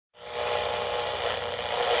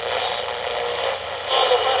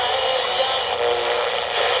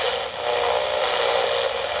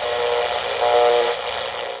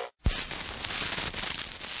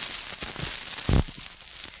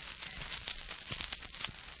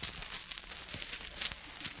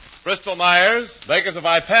Bristol Myers, makers of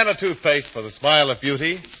Ipana toothpaste for the smile of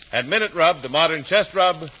beauty, and Minute Rub, the modern chest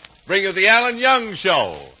rub, bring you the Alan Young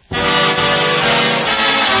Show.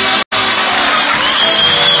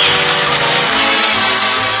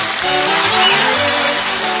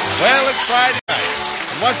 Well, it's Friday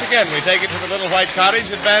night, and once again we take it to the little white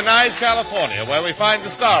cottage in Van Nuys, California, where we find the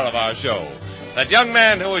star of our show, that young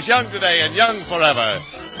man who is young today and young forever,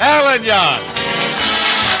 Alan Young.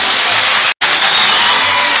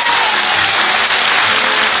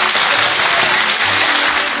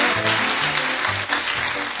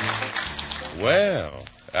 Well,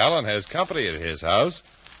 Alan has company at his house,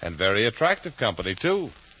 and very attractive company,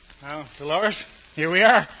 too. Well, Dolores, here we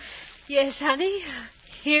are. Yes, honey,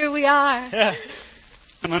 here we are. Yeah.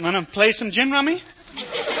 Want to play some gin rummy?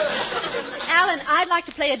 Alan, I'd like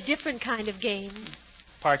to play a different kind of game.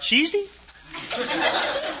 Parcheesi?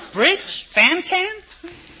 Bridge? Fan-tan?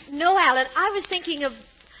 No, Alan, I was thinking of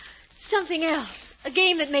something else. A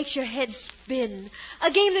game that makes your head spin.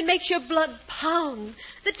 A game that makes your blood pound.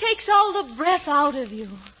 That takes all the breath out of you.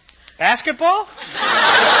 Basketball?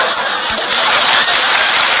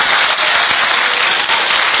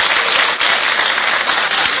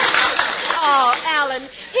 Oh, Alan,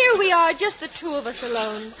 here we are, just the two of us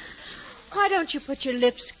alone. Why don't you put your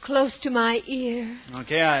lips close to my ear?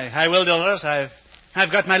 Okay, I will, Dolores. I've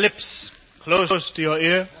got my lips close to your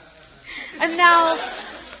ear. And now,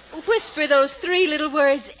 whisper those three little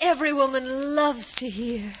words every woman loves to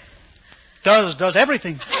hear. Does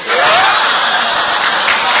everything.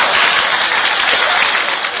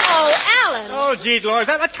 Oh, Alan. Oh, gee, Dolores,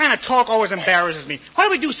 that kind of talk always embarrasses me. Why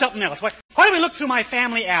don't we do something else? Why don't we look through my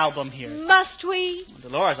family album here? Must we? Well,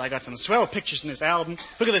 Dolores, I got some swell pictures in this album.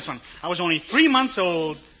 Look at this one. I was only 3 months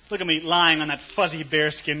old. Look at me lying on that fuzzy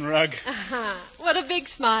bearskin rug. Uh-huh. What a big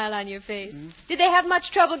smile on your face. Did they have much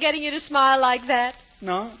trouble getting you to smile like that?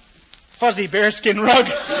 No. Fuzzy bearskin rug.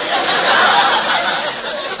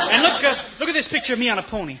 And look at this picture of me on a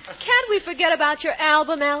pony. Can't we forget about your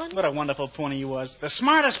album, Alan? What a wonderful pony he was. The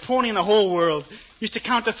smartest pony in the whole world. Used to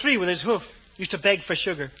count to 3 with his hoof. Used to beg for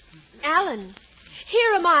sugar. Alan,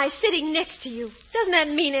 here am I sitting next to you. Doesn't that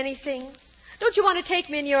mean anything? Don't you want to take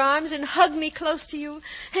me in your arms and hug me close to you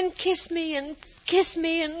and kiss me and kiss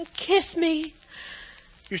me and kiss me?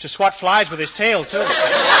 Used to swat flies with his tail, too.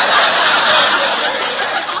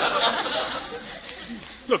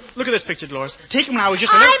 Look at this picture, Dolores. Taken when I was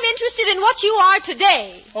just I'm interested in what you are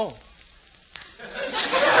today. Oh.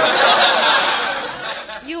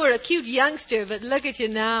 You were a cute youngster, but look at you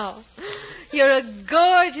now. You're a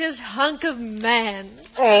gorgeous hunk of man.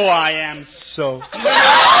 Oh, I am so.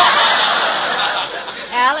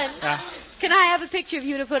 Alan, can I have a picture of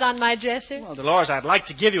you to put on my dresser? Well, Dolores, I'd like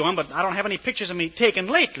to give you one, but I don't have any pictures of me taken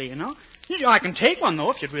lately, you know. I can take one, though,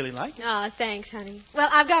 if you'd really like. Oh, thanks, honey. Well,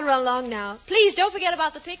 I've got to run along now. Please don't forget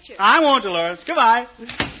about the picture. I won't, Dolores. Goodbye.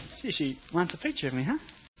 Gee, she wants a picture of me, huh?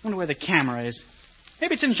 Wonder where the camera is.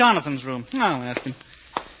 Maybe it's in Jonathan's room. I'll ask him.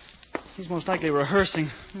 He's most likely rehearsing.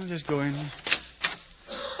 I'll just go in.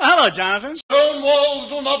 Hello, Jonathan. Stone walls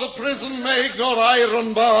do not a prison make, nor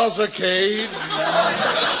iron bars a cage.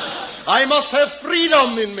 I must have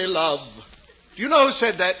freedom in me love. Do you know who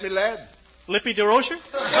said that, me lad? Lippy DeRocher?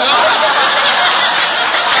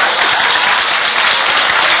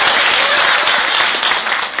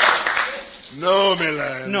 No, me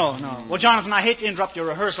lad. No. Well, Jonathan, I hate to interrupt your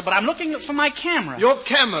rehearsal, but I'm looking for my camera. Your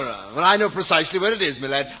camera? Well, I know precisely where it is, me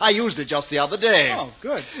lad. I used it just the other day. Oh,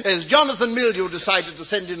 good. As Jonathan Mildew decided to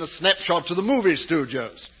send in a snapshot to the movie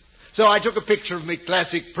studios. So I took a picture of me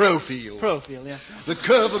classic profile. Profile, yeah. The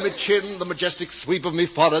curve of me chin, the majestic sweep of me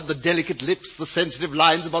forehead, the delicate lips, the sensitive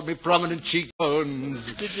lines about me prominent cheekbones.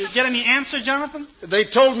 Did you get any answer, Jonathan? They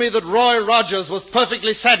told me that Roy Rogers was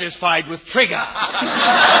perfectly satisfied with Trigger.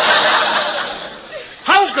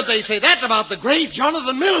 How could they say that about the great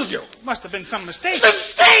Jonathan Mildew? Must have been some mistake.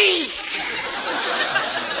 Mistake!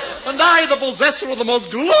 And I, the possessor of the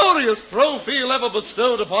most glorious profile ever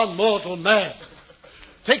bestowed upon mortal man.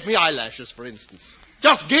 Take me eyelashes, for instance.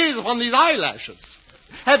 Just gaze upon these eyelashes.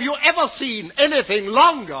 Have you ever seen anything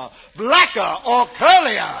longer, blacker, or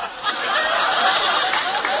curlier?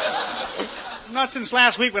 Not since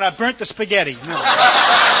last week when I burnt the spaghetti. No.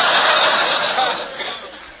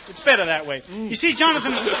 It's better that way. You see,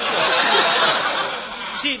 Jonathan...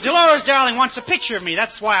 Dolores, darling, wants a picture of me.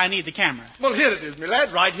 That's why I need the camera. Well, here it is, my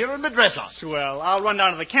lad, right here in my dresser. Swell. I'll run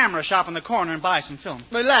down to the camera shop in the corner and buy some film.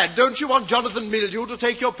 My lad, don't you want Jonathan Mildew to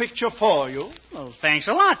take your picture for you? Well, thanks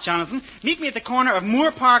a lot, Jonathan. Meet me at the corner of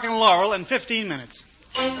Moore Park and Laurel in 15 minutes.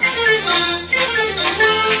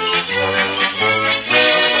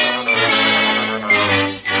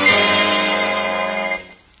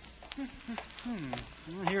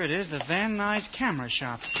 Van Nuys camera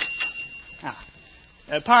shop.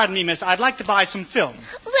 Pardon me, miss. I'd like to buy some film.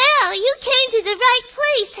 Well, you came to the right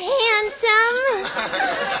place, handsome.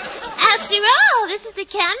 After all, this is the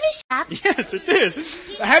camera shop. Yes, it is.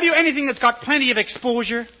 Have you anything that's got plenty of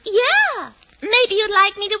exposure? Yeah. Maybe you'd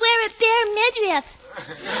like me to wear a bare midriff.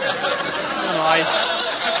 No,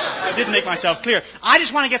 I didn't make myself clear. I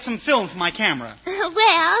just want to get some film for my camera.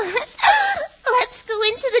 Well, let's go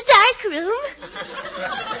into the dark room.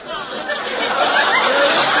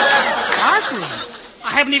 Dark room?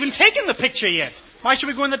 I haven't even taken the picture yet. Why should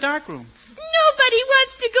we go in the dark room? Nobody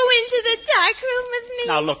wants to go into the dark room with me.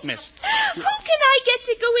 Now, look, miss. Who can I get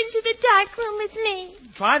to go into the dark room with me?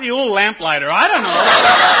 Try the old lamplighter. I don't know.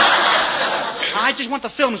 I just want the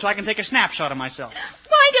film so I can take a snapshot of myself.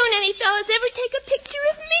 Why don't any fellas ever take a picture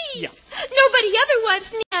of me? Yeah. Nobody ever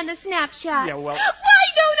wants me on a snapshot. Yeah, well... Why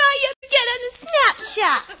don't I ever get on a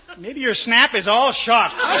snapshot? Maybe your snap is all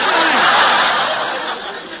shot.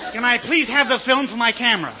 Can I please have the film for my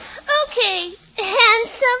camera? Okay,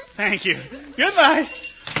 handsome. Thank you. Goodbye.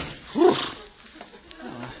 Whew.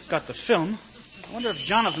 Got the film. I wonder if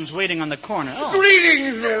Jonathan's waiting on the corner. Oh.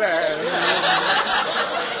 Greetings, my lad.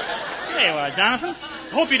 There you are, Jonathan.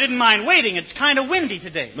 Hope you didn't mind waiting. It's kind of windy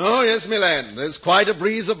today. Oh, yes, my lad. There's quite a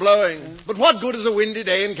breeze a-blowing. But what good is a windy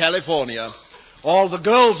day in California? All the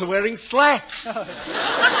girls are wearing slacks.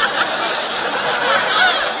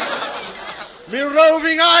 Me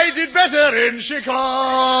roving eye did better in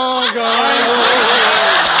Chicago.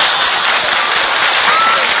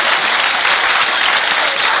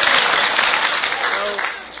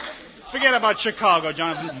 Forget about Chicago,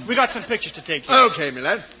 Jonathan. We got some pictures to take here. Okay, my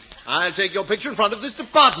lad. I'll take your picture in front of this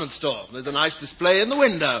department store. There's a nice display in the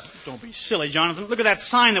window. Don't be silly, Jonathan. Look at that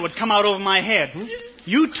sign that would come out over my head.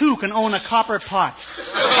 You, too, can own a copper pot.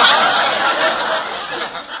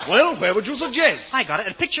 Well, where would you suggest? I got it.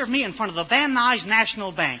 A picture of me in front of the Van Nuys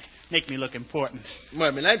National Bank. Make me look important.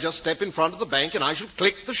 Well, my lad, just step in front of the bank and I shall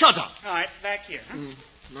click the shutter. All right, back here.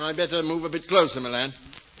 Huh? I better move a bit closer, my lad.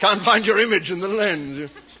 Can't find your image in the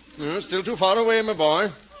lens. Still too far away, my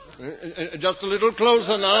boy. Just a little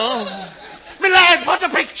closer now. My lad, what a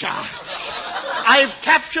picture! I've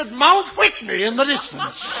captured Mount Whitney in the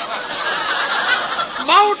distance.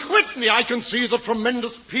 Mount Whitney, I can see the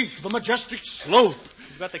tremendous peak, the majestic slope.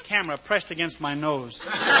 You've got the camera pressed against my nose.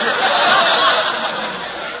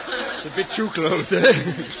 It's a bit too close, eh?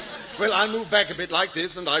 Well, I'll move back a bit like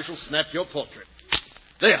this, and I shall snap your portrait.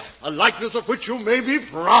 There, a likeness of which you may be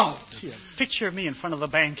proud. See, a picture of me in front of the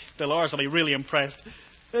bank. Dolores will be really impressed.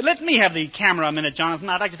 Let me have the camera a minute, Jonathan.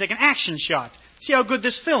 I'd like to take an action shot. See how good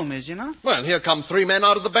this film is, you know? Well, here come 3 men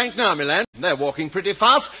out of the bank now, my lad. They're walking pretty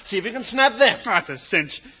fast. See if you can snap them. Oh, that's a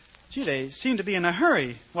cinch. Gee, they seem to be in a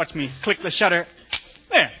hurry. Watch me click the shutter.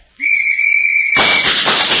 There.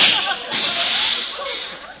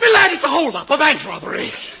 My lad, it's a hold-up, a bank robbery.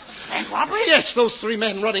 Bank robbery? Yes, those 3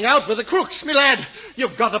 men running out with the crooks. My lad,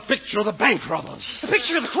 you've got a picture of the bank robbers. A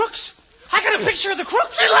picture of the crooks? I got a picture of the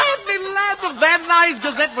crooks? My lad, the Van Nuys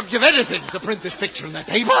Gazette would give anything to print this picture in their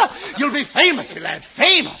paper. You'll be famous, my lad,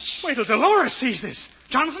 famous. Wait till Dolores sees this.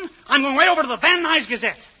 Jonathan, I'm going right over to the Van Nuys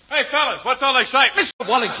Gazette. Hey, fellas, what's all the excitement? Mr.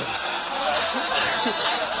 Wallington.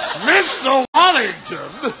 Mr.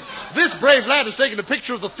 Wallington, this brave lad has taken a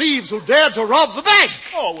picture of the thieves who dared to rob the bank.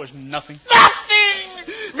 Oh, it was nothing. Nothing!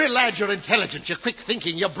 My lad, you're intelligent, you're quick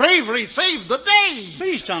thinking, your bravery saved the day.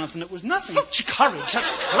 Please, Jonathan, it was nothing. Such courage, such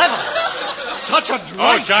cleverness, such a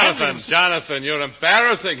Oh, drive. Jonathan, you're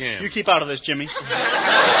embarrassing him. You keep out of this, Jimmy.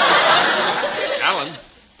 Alan,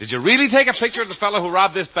 did you really take a picture of the fellow who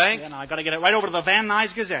robbed this bank? Yeah, now I got to get it right over to the Van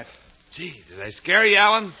Nuys Gazette. Gee, did they scare you,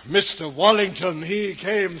 Alan? Mr. Wallington, he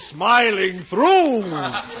came smiling through.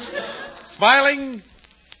 Smiling?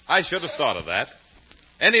 I should have thought of that.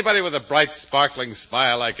 Anybody with a bright, sparkling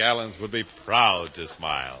smile like Alan's would be proud to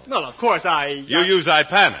smile. Well, of course, You use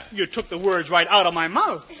Ipana. You took the words right out of my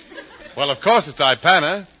mouth. Well, of course it's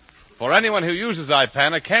Ipana. For anyone who uses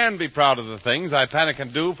Ipana can be proud of the things Ipana can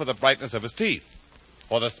do for the brightness of his teeth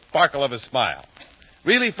or the sparkle of his smile.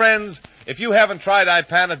 Really, friends, if you haven't tried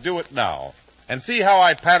Ipana, do it now. And see how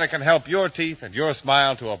Ipana can help your teeth and your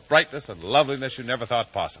smile to a brightness and loveliness you never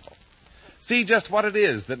thought possible. See just what it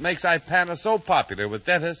is that makes Ipana so popular with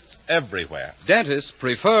dentists everywhere. Dentists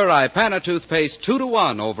prefer Ipana toothpaste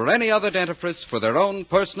 2-to-1 over any other dentifrice for their own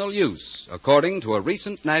personal use, according to a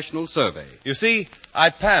recent national survey. You see,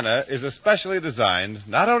 Ipana is especially designed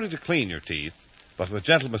not only to clean your teeth, but with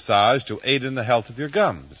gentle massage to aid in the health of your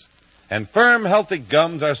gums. And firm, healthy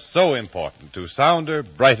gums are so important to sounder,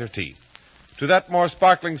 brighter teeth, to that more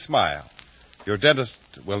sparkling smile. Your dentist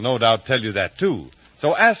will no doubt tell you that, too.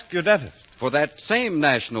 So ask your dentist. For that same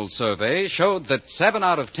national survey showed that 7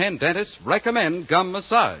 out of 10 dentists recommend gum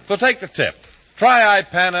massage. So take the tip. Try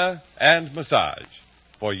iPana and massage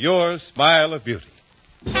for your smile of beauty.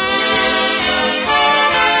 Gee,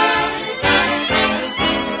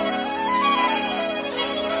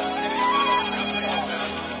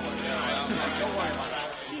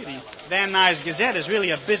 the Van Nuys Gazette is really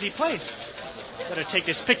a busy place. Better take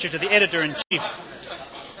this picture to the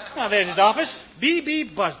editor-in-chief. Now, there's his office. B.B.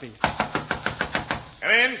 Busby. Come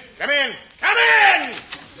in, come in, come in!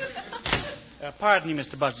 Pardon me,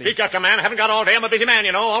 Mr. Busby. Speak up, man. I haven't got all day. I'm a busy man,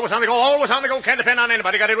 you know. Always on the go, always on the go. Can't depend on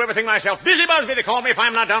anybody. Got to do everything myself. Busy Busby, they call me. If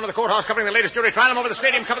I'm not down to the courthouse covering the latest jury trial, I'm over the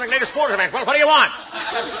stadium covering the latest sports event. Well, what do you want?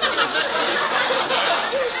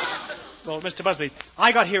 Well, Mr. Busby,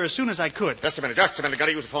 I got here as soon as I could. Just a minute. Got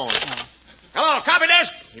to use the phone. Hello, copy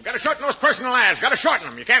desk. You've got to shorten those personal ads. Got to shorten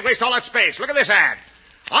them. You can't waste all that space. Look at this ad.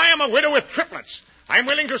 I am a widow with triplets. I'm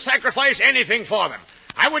willing to sacrifice anything for them.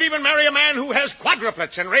 I would even marry a man who has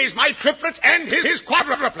quadruplets and raise my triplets and his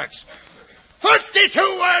quadruplets.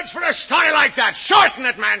 32 words for a story like that. Shorten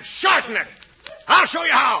it, man. Shorten it. I'll show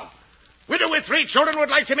you how. Widow with 3 children would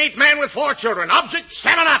like to meet man with 4 children. Object,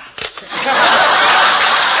 7-Up.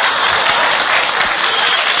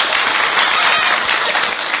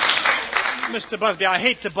 Mr. Busby, I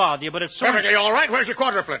hate to bother you, but it's so... Perfectly all right. Where's your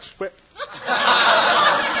quadruplets?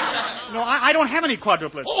 No, I don't have any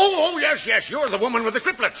quadruplets. Oh, yes. You're the woman with the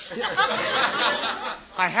triplets.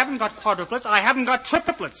 I haven't got quadruplets. I haven't got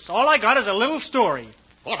triplets. All I got is a little story.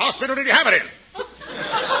 What hospital did you have it in?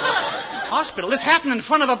 Hospital? This happened in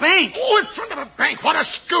front of a bank. Oh, in front of a bank. What a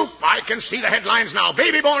scoop. I can see the headlines now.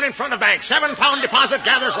 Baby born in front of bank. £7 deposit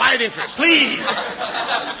gathers wide interest. Please.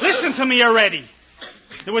 Listen to me already.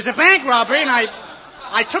 There was a bank robbery, and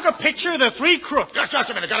I took a picture of the 3 crooks. Just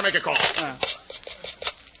a minute. Got to make a call.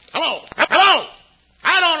 Hello?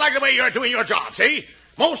 I don't like the way you're doing your job, see?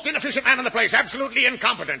 Most inefficient man in the place. Absolutely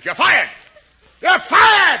incompetent. You're fired. You're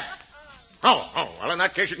fired! Oh, well, in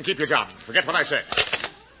that case, you can keep your job. Forget what I said.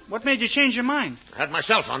 What made you change your mind? I had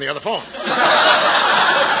myself on the other phone.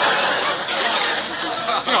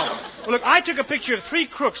 No. Well, look, I took a picture of 3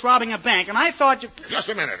 crooks robbing a bank, and I thought you... Just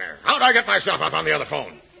a minute there. How'd I get myself up on the other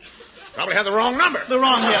phone? Probably had the wrong number. The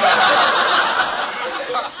wrong number.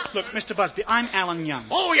 Look, Mr. Busby, I'm Alan Young.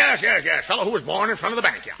 Oh, yes. Fellow who was born in front of the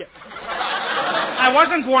bank, yeah. I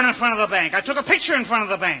wasn't born in front of the bank. I took a picture in front of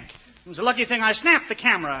the bank. It was a lucky thing I snapped the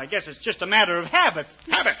camera. I guess it's just a matter of habit.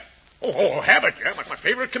 Habit? Oh, Habit, yeah. My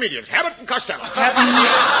favorite comedians. Habit and Costello.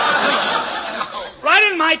 Right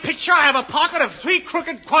in my picture, I have a pocket of 3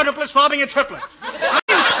 crooked quadruplets robbing a triplet.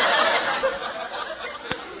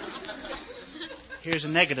 Here's a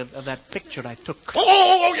negative of that picture I took.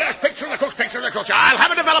 Oh, yes. Picture of the cooks. I'll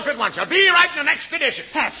have it developed at once. I'll be right in the next edition.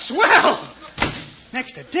 That's swell.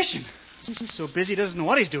 Next edition? He's so busy he doesn't know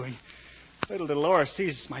what he's doing. Wait till Dolores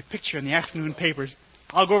sees my picture in the afternoon papers.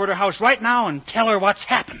 I'll go over to her house right now and tell her what's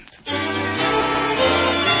happened.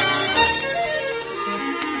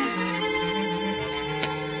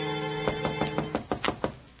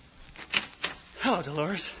 Hello,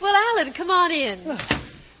 Dolores. Well, Alan, come on in.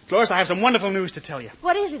 Dolores, I have some wonderful news to tell you.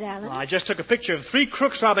 What is it, Alan? Well, I just took a picture of 3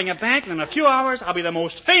 crooks robbing a bank, and in a few hours, I'll be the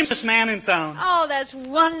most famous man in town. Oh, that's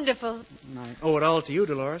wonderful. And I owe it all to you,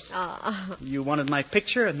 Dolores. Oh. You wanted my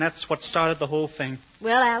picture, and that's what started the whole thing.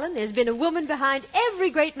 Well, Alan, there's been a woman behind every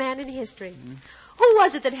great man in history. Who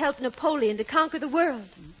was it that helped Napoleon to conquer the world?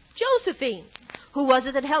 Josephine. Who was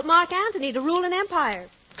it that helped Mark Antony to rule an empire?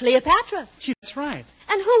 Cleopatra. Gee, that's right.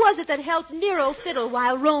 And who was it that helped Nero fiddle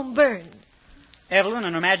while Rome burned? Evelyn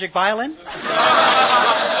and her magic violin?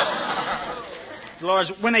 Dolores,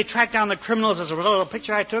 when they track down the criminals as a result of the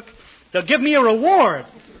picture I took, they'll give me a reward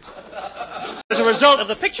as a result of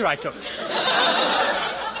the picture I took.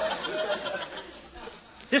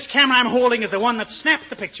 This camera I'm holding is the one that snapped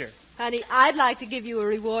the picture. Honey, I'd like to give you a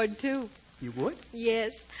reward, too. You would?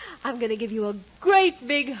 Yes. I'm going to give you a great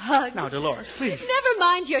big hug. Now, Dolores, please. Never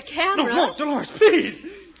mind your camera. No, Dolores, please.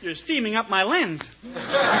 You're steaming up my lens.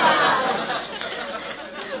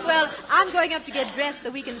 Well, I'm going up to get dressed so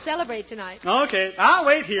we can celebrate tonight. Okay, I'll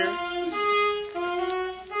wait here. Oh,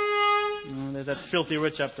 there's that filthy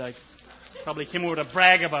rich updike. Probably came over to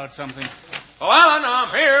brag about something. Oh, Alan,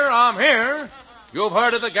 I'm here. You've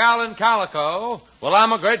heard of the gal in calico. Well,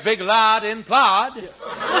 I'm a great big lad in plod.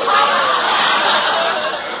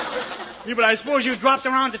 Yeah, but I suppose you dropped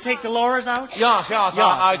around to take Dolores out? Yes.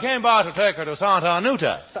 I came by to take her to Santa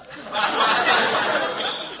Anuta.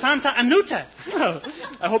 Santa Anuta? Well,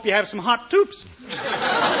 I hope you have some hot tubes.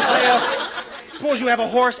 Suppose you have a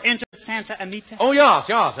horse entered Santa Anita? Oh, yes,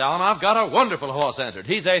 Alan. I've got a wonderful horse entered.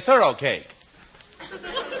 He's a thorough cake.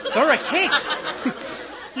 Thorough cake?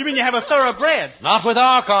 You mean you have a thoroughbred? Not with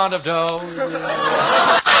our kind of dough.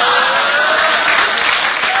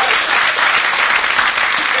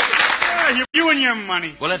 You and your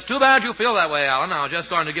money. Well, it's too bad you feel that way, Alan. I was just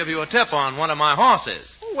going to give you a tip on one of my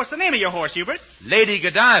horses. Oh, what's the name of your horse, Hubert? Lady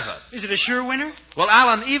Godiva. Is it a sure winner? Well,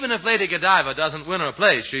 Alan, even if Lady Godiva doesn't win her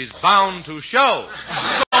place, she's bound to show.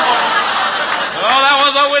 Oh, that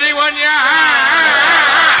was a witty one,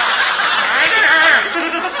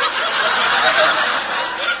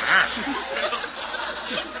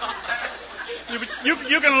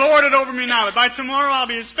 You can lord it over me now, but by tomorrow I'll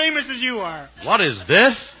be as famous as you are. What is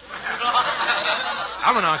this?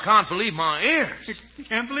 Alan, I can't believe my ears. You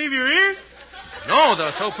can't believe your ears? No,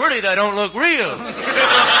 they're so pretty they don't look real.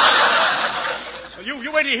 Well,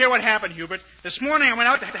 you wait till you hear what happened, Hubert. This morning I went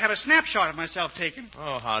out to have a snapshot of myself taken.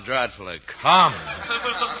 Oh, how dreadfully common.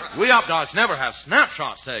 We updocks never have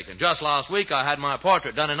snapshots taken. Just last week I had my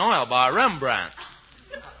portrait done in oil by Rembrandt.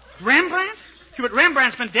 Rembrandt? Hubert,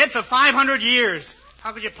 Rembrandt's been dead for 500 years.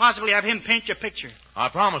 How could you possibly have him paint your picture? I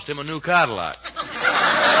promised him a new Cadillac.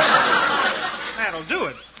 That'll do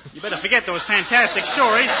it. You better forget those fantastic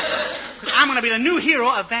stories. 'Cause I'm going to be the new hero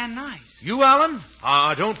of Van Nuys. You, Alan?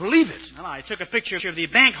 I don't believe it. Well, I took a picture of the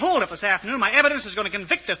bank holdup this afternoon. My evidence is going to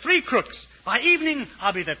convict the 3 crooks. By evening,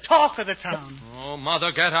 I'll be the talk of the town. Oh,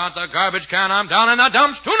 Mother, get out the garbage can. I'm down in the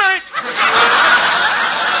dumps tonight.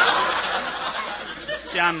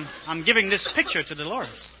 See, I'm giving this picture to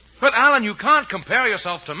Dolores. But, Alan, you can't compare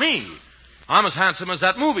yourself to me. I'm as handsome as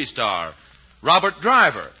that movie star, Robert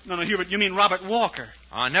Driver. No, Hubert, you mean Robert Walker.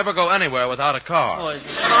 I never go anywhere without a car. Oh,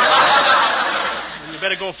 you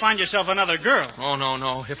better go find yourself another girl. Oh,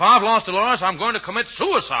 no. If I've lost Dolores, I'm going to commit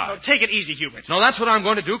suicide. Oh, take it easy, Hubert. No, that's what I'm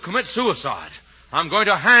going to do, commit suicide. I'm going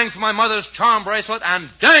to hang for my mother's charm bracelet and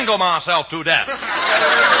dangle myself to death.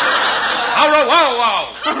 Wow.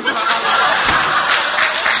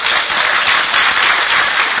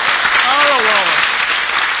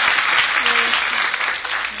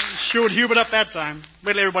 Showed Hubert up that time.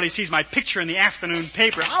 Wait till everybody sees my picture in the afternoon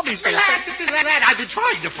paper. I'll be so... Lad, I've been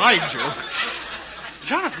trying to find you.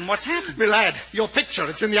 Jonathan, what's happened? My lad, your picture,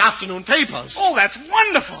 it's in the afternoon papers. Oh, that's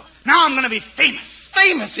wonderful. Now I'm going to be famous.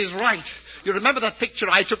 Famous is right. You remember that picture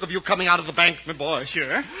I took of you coming out of the bank, my boy?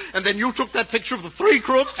 Sure. And then you took that picture of the 3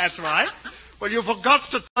 crooks? That's right. Well, you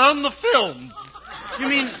forgot to turn the film. You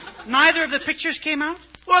mean neither of the pictures came out?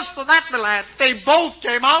 Worse than that, my lad. They both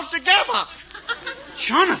came out together.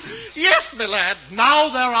 Jonathan. Yes, my lad. Now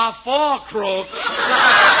there are 4 crooks.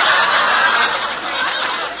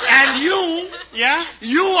 And you... Yeah?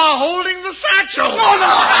 You are holding the satchel. Oh,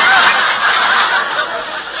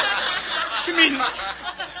 no. You mean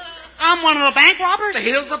I'm one of the bank robbers?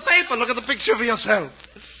 Here's the paper. Look at the picture for yourself.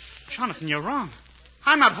 Jonathan, you're wrong.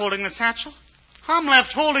 I'm not holding the satchel. I'm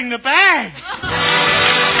left holding the bag.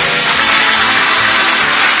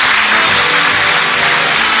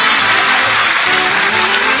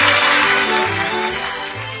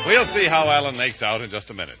 We'll see how Alan makes out in just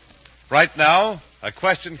a minute. Right now, a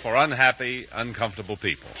question for unhappy, uncomfortable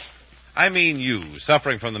people. I mean you,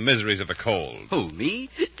 suffering from the miseries of a cold. Who, me?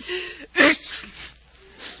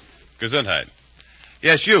 Gesundheit.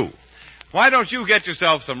 Yes, you. Why don't you get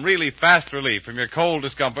yourself some really fast relief from your cold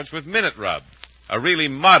discomforts with Minute Rub, a really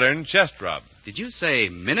modern chest rub? Did you say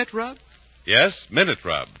Minute Rub? Yes, Minute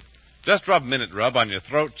Rub. Just rub Minute Rub on your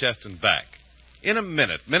throat, chest, and back. In a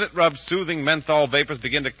minute, Minute Rub's soothing menthol vapors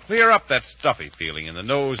begin to clear up that stuffy feeling in the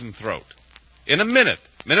nose and throat. In a minute,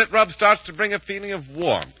 Minute Rub starts to bring a feeling of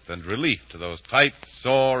warmth and relief to those tight,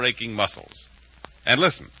 sore, aching muscles. And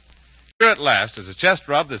listen, here at last is a chest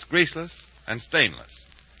rub that's greaseless and stainless.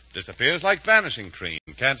 Disappears like vanishing cream,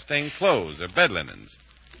 can't stain clothes or bed linens.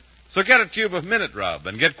 So get a tube of Minute Rub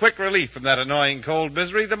and get quick relief from that annoying cold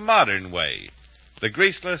misery the modern way. The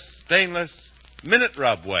greaseless, stainless, Minute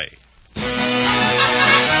Rub way.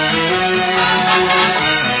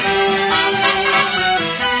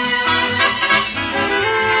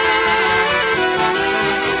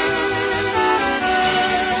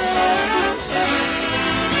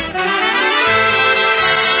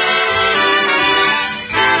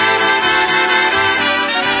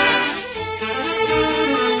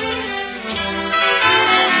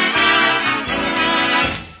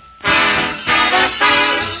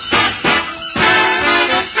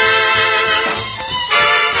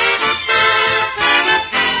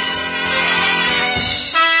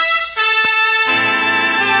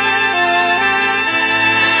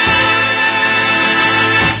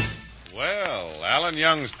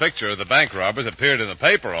 Young's picture of the bank robbers appeared in the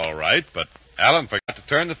paper all right, but Alan forgot to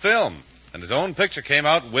turn the film, and his own picture came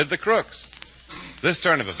out with the crooks. This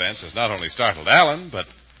turn of events has not only startled Alan, but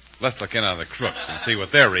Let's look in on the crooks and see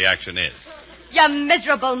what their reaction is. You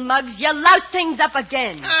miserable mugs. You loused things up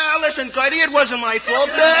again. Listen, Gertie, it wasn't my fault.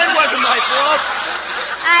 It wasn't my fault.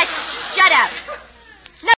 Shut up.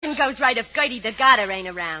 Nothing goes right if Gertie the Goddard ain't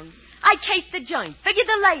around. I cased the joint, figured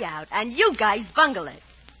the layout, and you guys bungle it.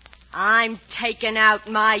 I'm taking out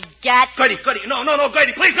my gat. Gertie, no,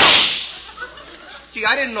 Gertie, please, no! Gee,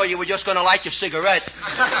 I didn't know you were just going to light your cigarette.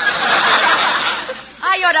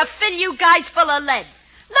 I ought to fill you guys full of lead.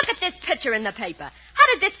 Look at this picture in the paper. How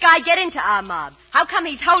did this guy get into our mob? How come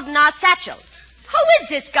he's holding our satchel? Who is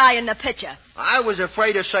this guy in the picture? I was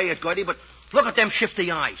afraid to say it, Gertie, but look at them shifty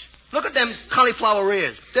eyes. Look at them cauliflower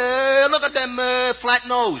ears. Look at them flat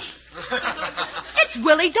nose. It's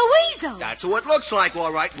Willie the Weasel. That's who it looks like,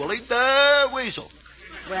 all right, Willie the Weasel.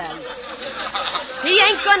 Well, he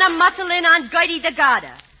ain't gonna muscle in on Gertie the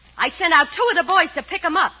Goddard. I sent out 2 of the boys to pick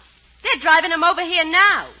him up. They're driving him over here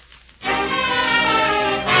now.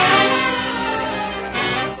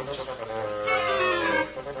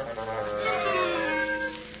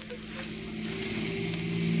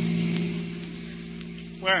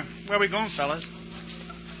 Where are we going, fellas?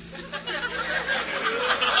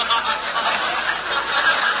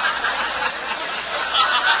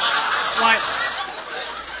 Why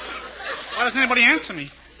doesn't anybody answer me?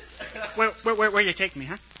 Where you taking me,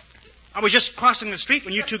 huh? I was just crossing the street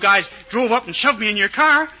when you 2 guys drove up and shoved me in your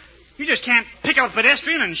car. You just can't pick up a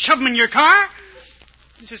pedestrian and shove him in your car.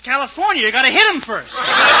 This is California. You got to hit him first.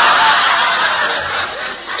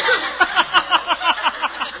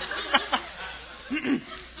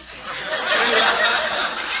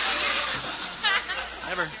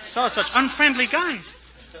 Never saw such unfriendly guys.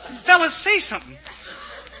 Fellas, say something.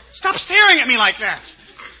 Stop staring at me like that.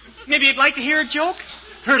 Maybe you'd like to hear a joke?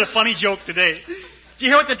 Heard a funny joke today. Did you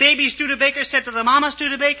hear what the baby Studebaker said to the mama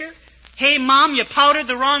Studebaker? Hey, Mom, you powdered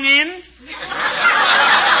the wrong end?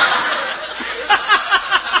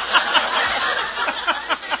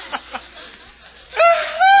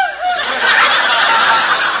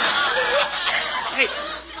 Hey,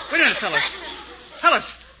 wait a minute, fellas.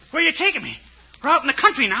 Fellas, where are you taking me? We're out in the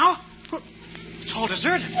country now. It's all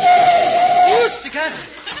deserted. What's the guy?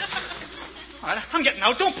 All right, I'm getting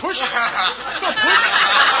out. Don't push. Don't push.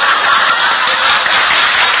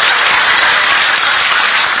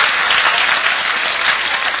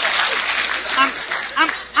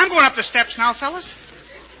 I'm going up the steps now, fellas.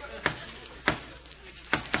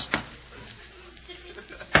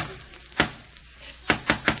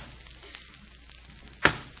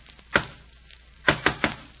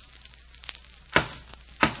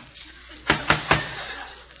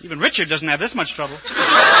 Even Richard doesn't have this much trouble.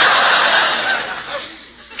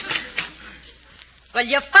 Well,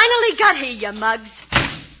 you finally got here, you mugs.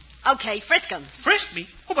 Okay, frisk him. Frisk me?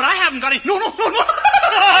 Oh, but I haven't got any... No.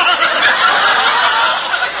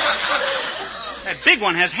 That big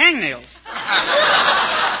one has hangnails.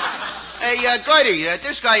 Hey, Gertie,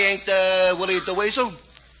 this guy ain't Willie the Weasel.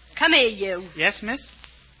 Come here, you. Yes, miss?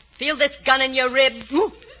 Feel this gun in your ribs?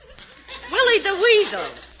 Ooh. Willie the Weasel.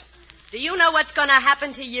 Do you know what's going to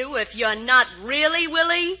happen to you if you're not really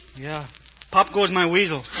Willie? Yeah. Pop goes my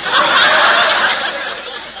weasel.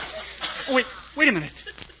 Oh, wait a minute.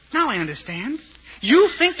 Now I understand. You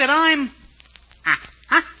think that I'm...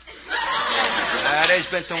 Huh? There's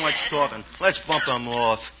been too much talking. Let's bump them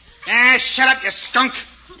off. Shut up, you skunk.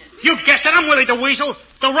 You guessed it. I'm Willie the Weasel,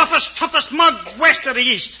 the roughest, toughest mug west of the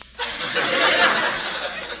east.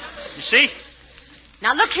 You see?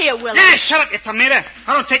 Now look here, Willie. Shut up, you tomato.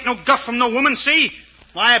 I don't take no guff from no woman, see?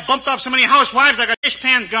 Why, I bumped off so many housewives I got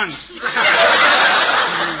dishpan guns.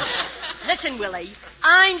 Listen, Willie,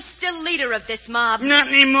 I'm still leader of this mob. Not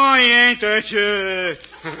anymore, you ain't, that you?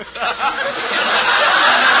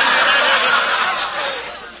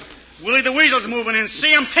 Willie the Weasel's moving in,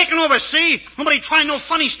 see? I'm taking over, see? Nobody trying no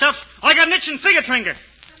funny stuff. I got an itching finger trigger.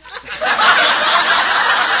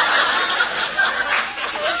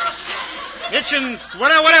 Itching,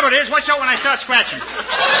 whatever it is, watch out when I start scratching.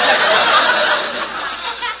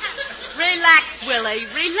 Relax, Willie,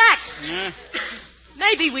 relax. Yeah.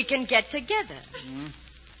 Maybe we can get together.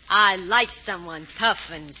 I like someone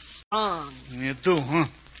tough and strong. You do, huh?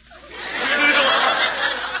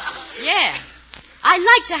 Yeah. I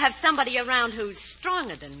like to have somebody around who's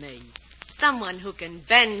stronger than me. Someone who can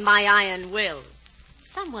bend my iron will.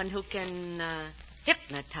 Someone who can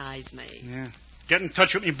hypnotize me. Yeah. Get in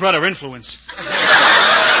touch with me brother influence.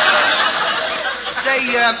 Say,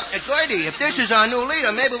 Gertie, if this is our new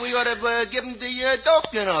leader, maybe we ought to give him the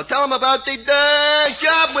dope, you know. Tell him about the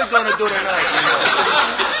job we're going to do tonight, you know.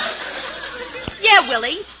 Yeah,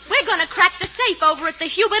 Willie. We're going to crack the safe over at the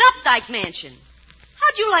Hubert Updike mansion. How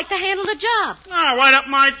How'd you like to handle the job? Oh, right up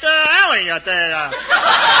my alley.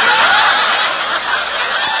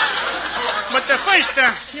 But first,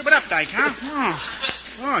 Hubert Updike, huh?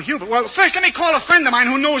 Oh, Hubert. Well, first let me call a friend of mine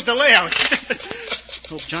who knows the layout.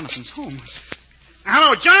 Hope Jonathan's home.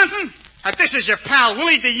 Hello, Jonathan. This is your pal,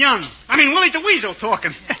 Willie the Weasel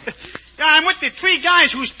talking. Yeah, I'm with the 3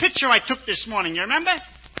 guys whose picture I took this morning, you remember?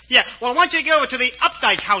 Yeah, well, why don't you get over to the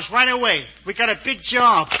Updike house right away? We got a big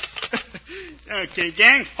job. Okay,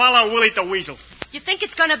 gang, follow Willie the Weasel. You think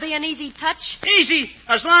it's going to be an easy touch? Easy.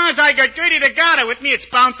 As long as I got Gertie the Garter with me, it's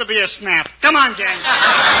bound to be a snap. Come on, gang.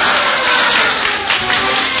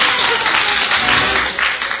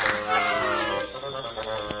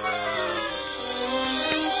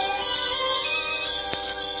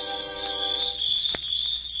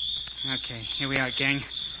 Okay, here we are, gang.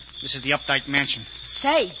 This is the Updike mansion.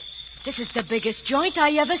 Say, this is the biggest joint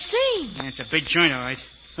I ever seen. Yeah, it's a big joint, all right.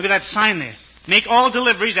 Look at that sign there. Make all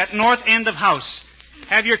deliveries at north end of house.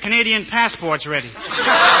 Have your Canadian passports ready.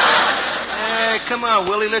 Come on,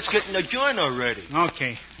 Willie. Let's get in the joint already.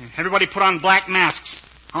 Okay. Everybody put on black masks.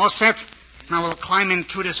 All set? Now we'll climb in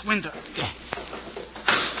through this window.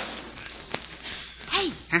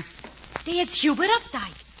 Hey, huh? There's Hubert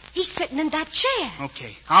Updike. He's sitting in that chair.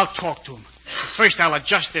 Okay, I'll talk to him. First, I'll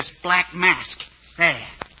adjust this black mask. There.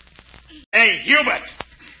 Hey, Hubert.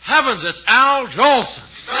 Heavens, it's Al Jolson.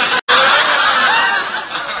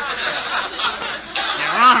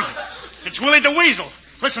 You're wrong. It's Willie the Weasel.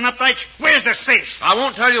 Listen, Updike, where's the safe? I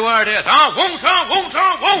won't tell you where it is. I won't.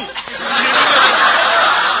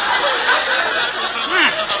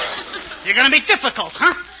 You're going to be difficult,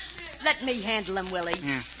 huh? Let me handle him, Willie.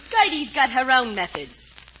 Yeah. Grady's got her own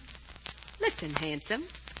methods. Listen, handsome,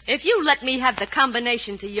 if you let me have the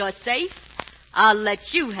combination to your safe, I'll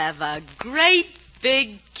let you have a great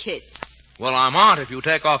big kiss. Well, I might if you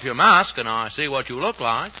take off your mask and I see what you look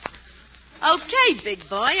like. Okay, big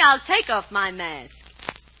boy, I'll take off my mask.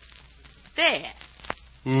 There.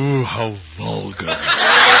 Ooh, how vulgar.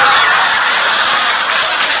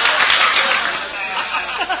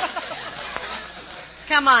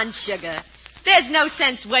 Come on, sugar. There's no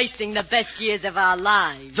sense wasting the best years of our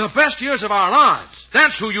lives. The best years of our lives?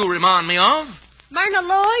 That's who you remind me of. Myrna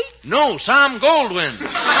Lloyd? No, Sam Goldwyn.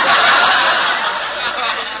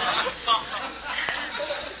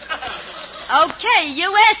 Okay,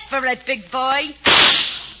 you asked for it, big boy.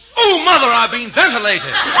 Oh, Mother, I've been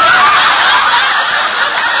ventilated.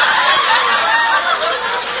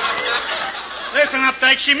 Listen,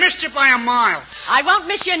 Updike, she missed you by a mile. I won't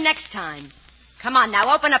miss you next time. Come on,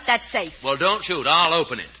 now, open up that safe. Well, don't shoot. I'll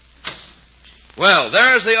open it. Well,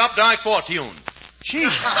 there's the Updike fortune. Gee,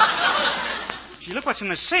 look what's in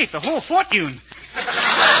the safe. The whole fortune.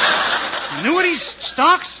 Annuities,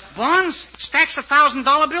 stocks, bonds, stacks of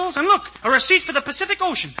 $1,000 bills, and look, a receipt for the Pacific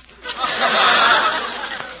Ocean.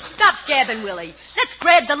 Stop gabbing, Willie. Let's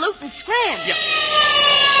grab the loot and scram. Yeah.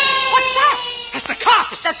 What's that? It's the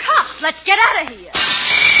cops. The cops. Let's get out of here.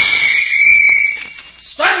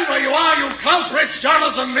 Stand where you are, you culprits.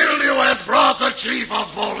 Jonathan Mildew has brought the chief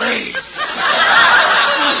of police.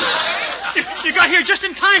 You got here just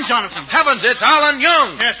in time, Jonathan. Heavens, it's Alan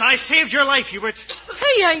Young. Yes, I saved your life, Hubert.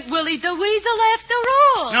 He ain't Willie the Weasel after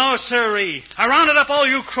all. No, sirree. I rounded up all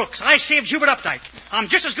you crooks. I saved Hubert Updike. I'm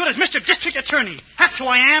just as good as Mr. District Attorney. That's who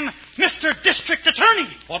I am, Mr. District Attorney.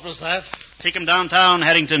 What was that? Take him downtown,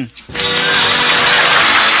 Haddington.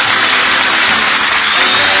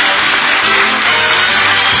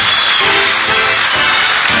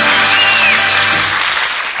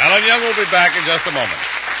 Alan Young will be back in just a moment.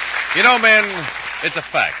 You know, men, it's a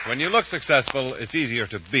fact. When you look successful, it's easier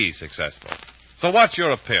to be successful. So watch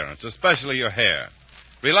your appearance, especially your hair.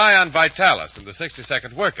 Rely on Vitalis and the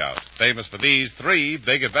 60-second workout, famous for these 3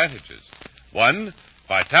 big advantages. 1,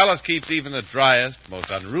 Vitalis keeps even the driest, most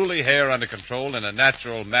unruly hair under control in a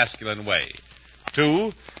natural, masculine way.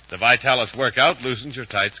 2, the Vitalis workout loosens your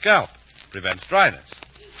tight scalp, prevents dryness.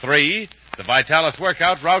 3, the Vitalis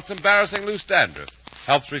workout routes embarrassing loose dandruff,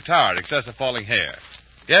 helps retard excessive falling hair.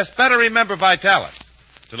 Yes, better remember Vitalis.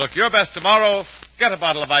 To look your best tomorrow, get a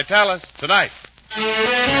bottle of Vitalis tonight.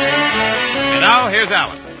 And now, here's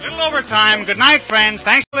Alan. A little overtime. Good night, friends.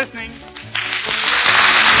 Thanks for listening.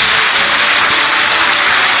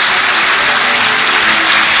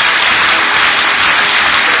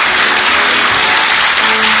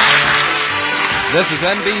 This is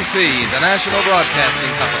NBC, the National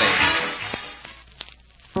Broadcasting Company.